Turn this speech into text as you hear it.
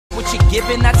what you're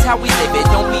given, that's how we live it.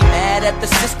 Don't be mad at the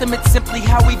system, it's simply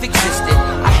how we've existed.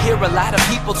 I hear a lot of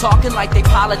people talking like they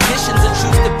politicians and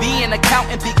choose to be an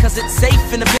accountant because it's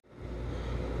safe in a...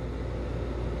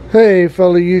 Hey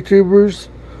fellow YouTubers,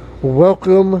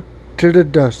 welcome to the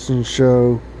Dustin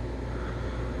Show.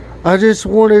 I just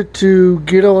wanted to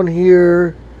get on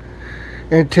here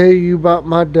and tell you about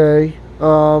my day.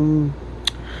 I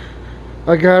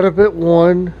got up at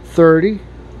 1:30,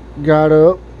 got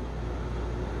up,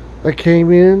 I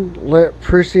came in, let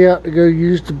Prissy out to go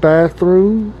use the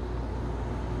bathroom,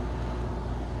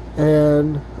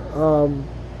 and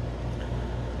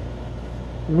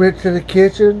went to the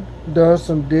kitchen, done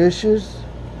some dishes,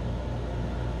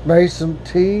 made some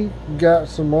tea, got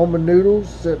some ramen noodles,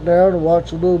 sat down and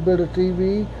watched a little bit of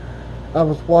TV. I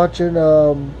was watching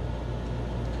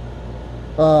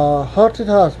Haunted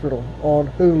Hospital on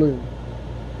Hulu.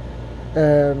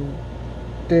 And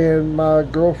then my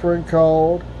girlfriend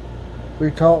called. We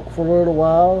talked for a little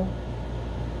while.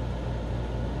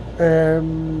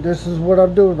 And this is what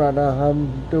I'm doing right now.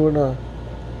 I'm doing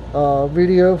a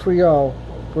video for y'all.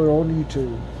 Put it on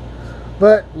YouTube.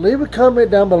 But leave a comment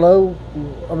down below.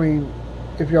 I mean,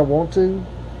 if y'all want to.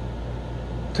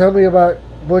 Tell me about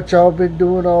what y'all been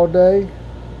doing all day.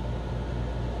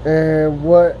 And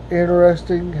what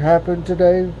interesting happened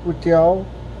today with y'all.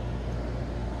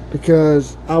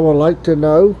 Because I would like to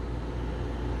know.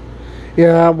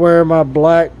 Yeah, I'm wearing my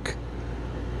black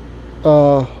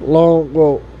long,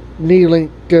 well,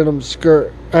 knee-length denim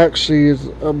skirt. Actually is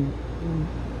a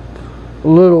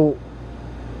little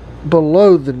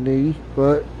below the knee,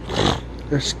 but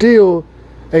it's still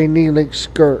a knee-length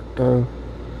skirt though.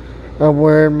 I'm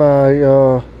wearing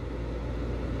my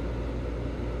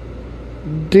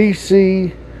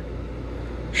DC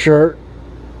shirt,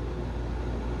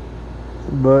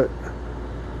 but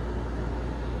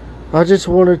I just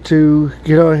wanted to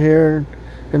get on here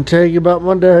and tell you about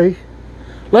my day.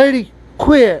 Lady,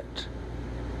 quit!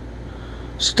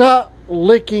 Stop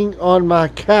licking on my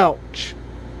couch.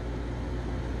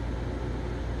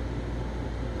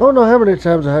 I don't know how many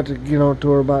times I had to get on to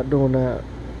her about doing that.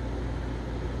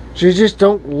 She just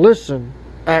don't listen,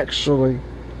 actually.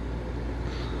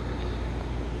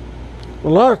 A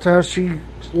lot of times she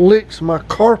licks my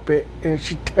carpet and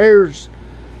she tears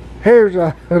hairs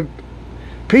out,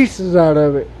 pieces out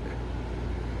of it.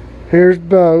 Here's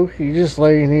Bo. He's just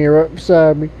laying here right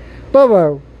beside me.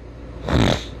 Bobo.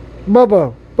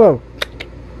 Bobo. Bo.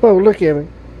 Bo, look at me.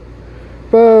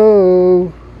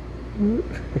 Bo.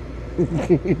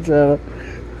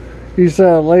 He's trying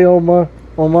to lay on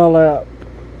my lap.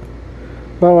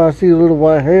 Bo, I see little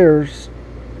white hairs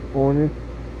on you.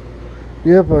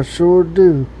 Yep, I sure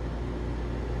do.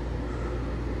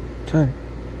 Dang.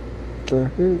 The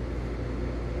heck?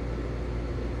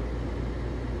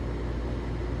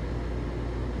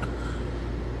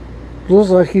 Looks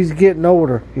like he's getting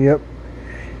older. Yep.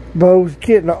 Bo's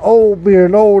getting old, being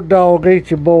an old dog,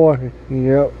 ain't you, boy?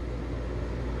 Yep.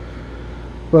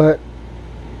 But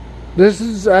this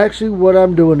is actually what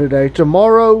I'm doing today.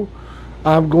 Tomorrow,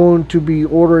 I'm going to be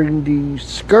ordering the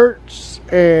skirts,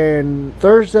 and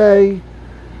Thursday,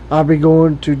 I'll be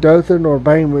going to Dothan or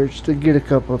Bainbridge to get a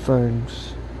couple of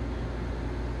things.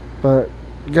 But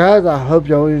guys, I hope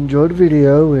y'all enjoyed the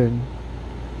video, and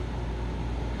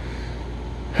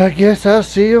I guess I'll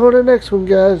see you on the next one,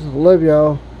 guys. Love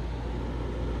y'all.